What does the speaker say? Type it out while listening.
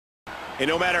And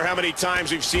no matter how many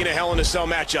times we've seen a Hell in a Cell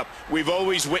matchup, we've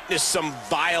always witnessed some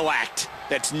vile act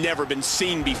that's never been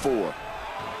seen before.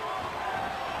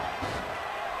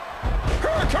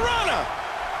 Hurricanrana!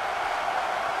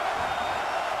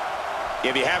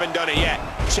 If you haven't done it yet,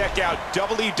 check out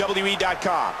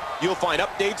WWE.com. You'll find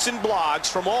updates and blogs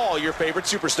from all your favorite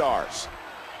superstars.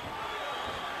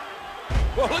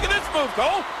 Well, look at this move,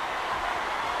 Cole.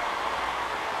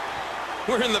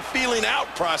 We're in the feeling out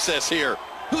process here.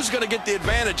 Who's going to get the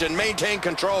advantage and maintain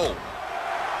control?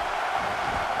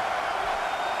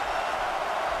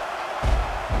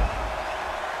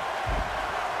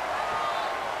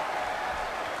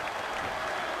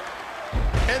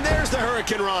 And there's the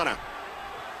Hurricanrana.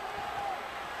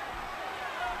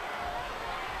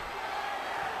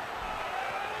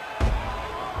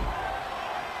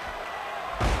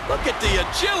 Look at the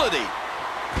agility.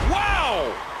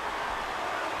 Wow!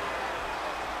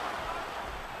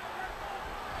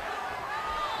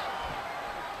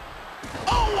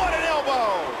 Oh, what an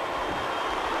elbow!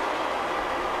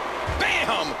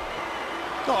 Bam!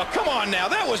 Oh, come on now.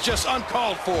 That was just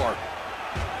uncalled for.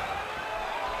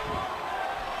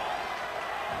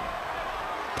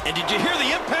 And did you hear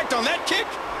the impact on that kick?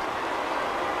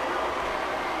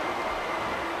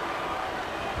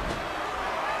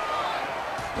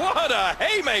 What a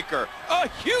haymaker! A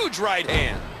huge right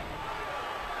hand.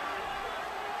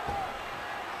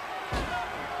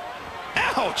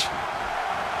 Ouch!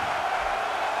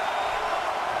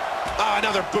 Ah,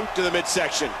 another boot to the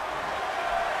midsection.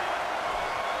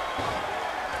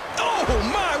 Oh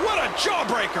my, what a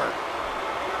jawbreaker!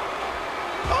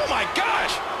 Oh my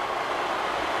gosh!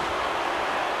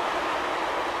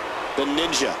 The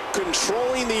Ninja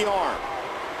controlling the arm.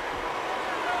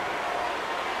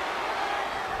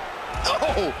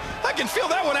 Oh, I can feel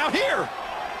that one out here.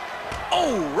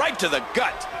 Oh, right to the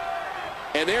gut.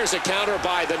 And there's a counter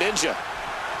by the Ninja.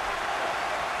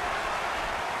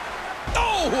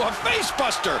 Oh, a face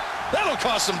buster. That'll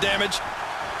cause some damage.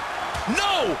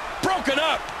 No, broken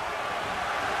up.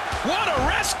 What a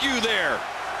rescue there.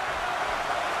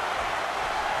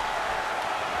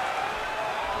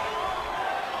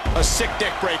 A sick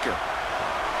neck breaker.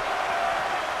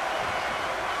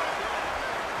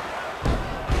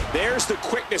 There's the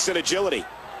quickness and agility.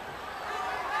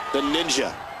 The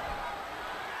Ninja.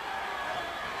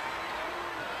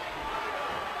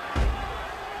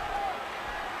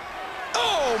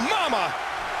 Oh, mama!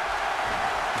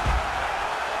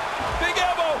 Big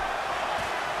elbow!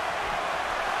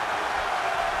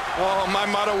 Oh, my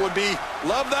motto would be,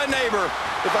 love thy neighbor,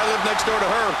 if I lived next door to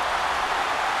her.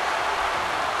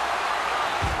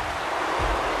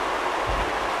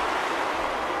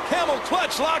 Camel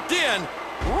clutch locked in,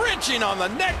 wrenching on the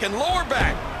neck and lower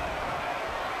back.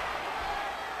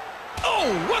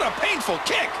 Oh, what a painful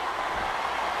kick!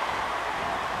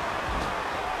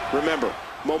 Remember,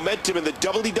 momentum in the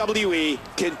WWE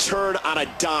can turn on a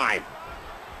dime.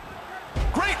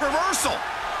 Great reversal!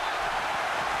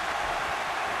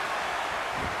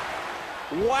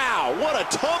 Wow, what a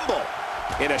tumble!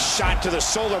 And a shot to the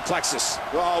solar plexus.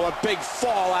 Oh, a big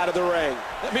fall out of the ring.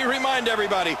 Let me remind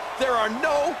everybody, there are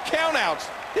no countouts.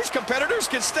 These competitors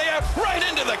can stay out right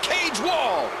into the cage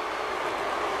wall.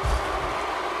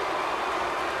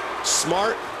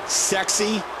 Smart,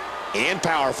 sexy, and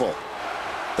powerful.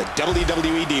 The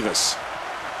WWE Divas.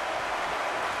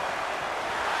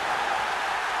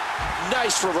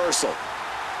 Nice reversal.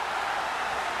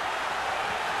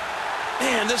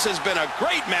 Man, this has been a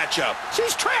great matchup.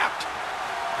 She's trapped.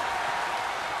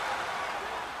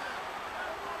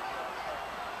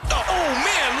 Oh,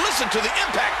 man, listen to the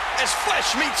impact as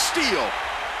flesh meets steel.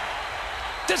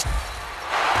 This...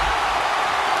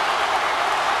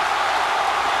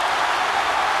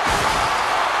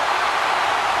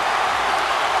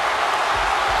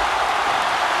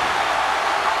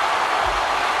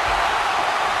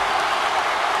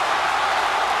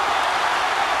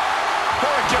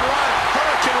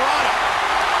 Hurricanrana.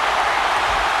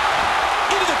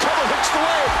 Into the cover, hooks the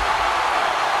leg.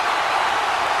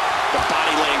 The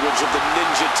body language of the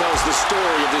Ninja tells the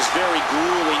story of this very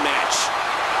grueling match.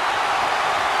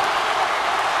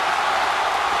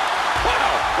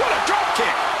 Wow, what a drop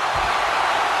kick.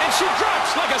 And she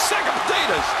drops like a sack of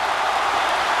potatoes.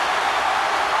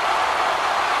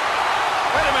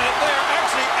 Wait a minute, they're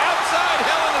actually outside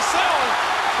Hell in a Cell and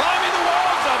climbing the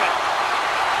walls of it.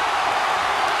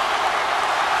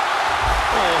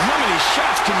 Oh, how many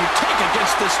shots can you take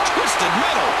against this twisted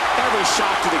metal? Every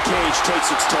shot to the cage takes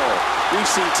its toll. We've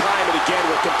seen time and again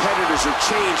where competitors are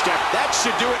changed. That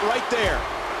should do it right there.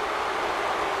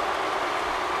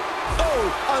 Oh,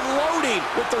 unloading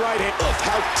with the right hand. Ugh,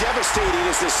 how devastating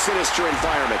is this sinister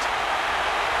environment?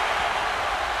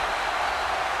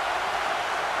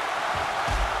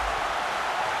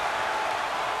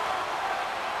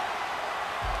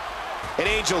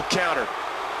 Angel counter.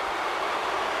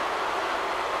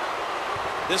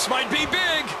 This might be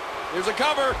big. Here's a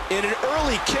cover. In an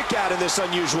early kick out in this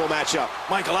unusual matchup.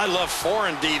 Michael, I love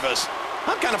foreign divas.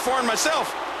 I'm kind of foreign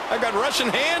myself. I've got Russian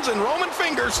hands and Roman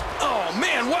fingers. Oh,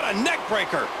 man, what a neck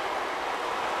breaker.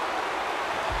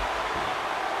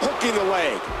 Hooking the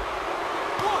leg.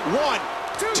 One,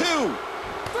 two,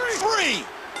 three.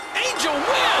 Angel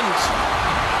wins.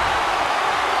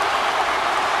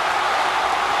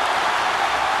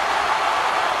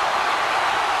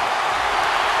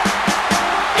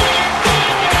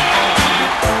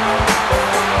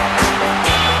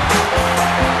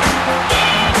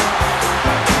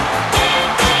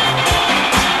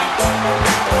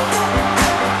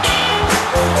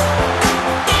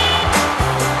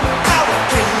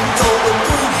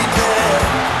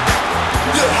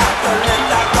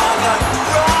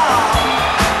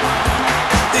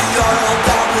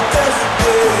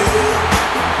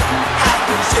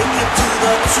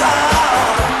 Try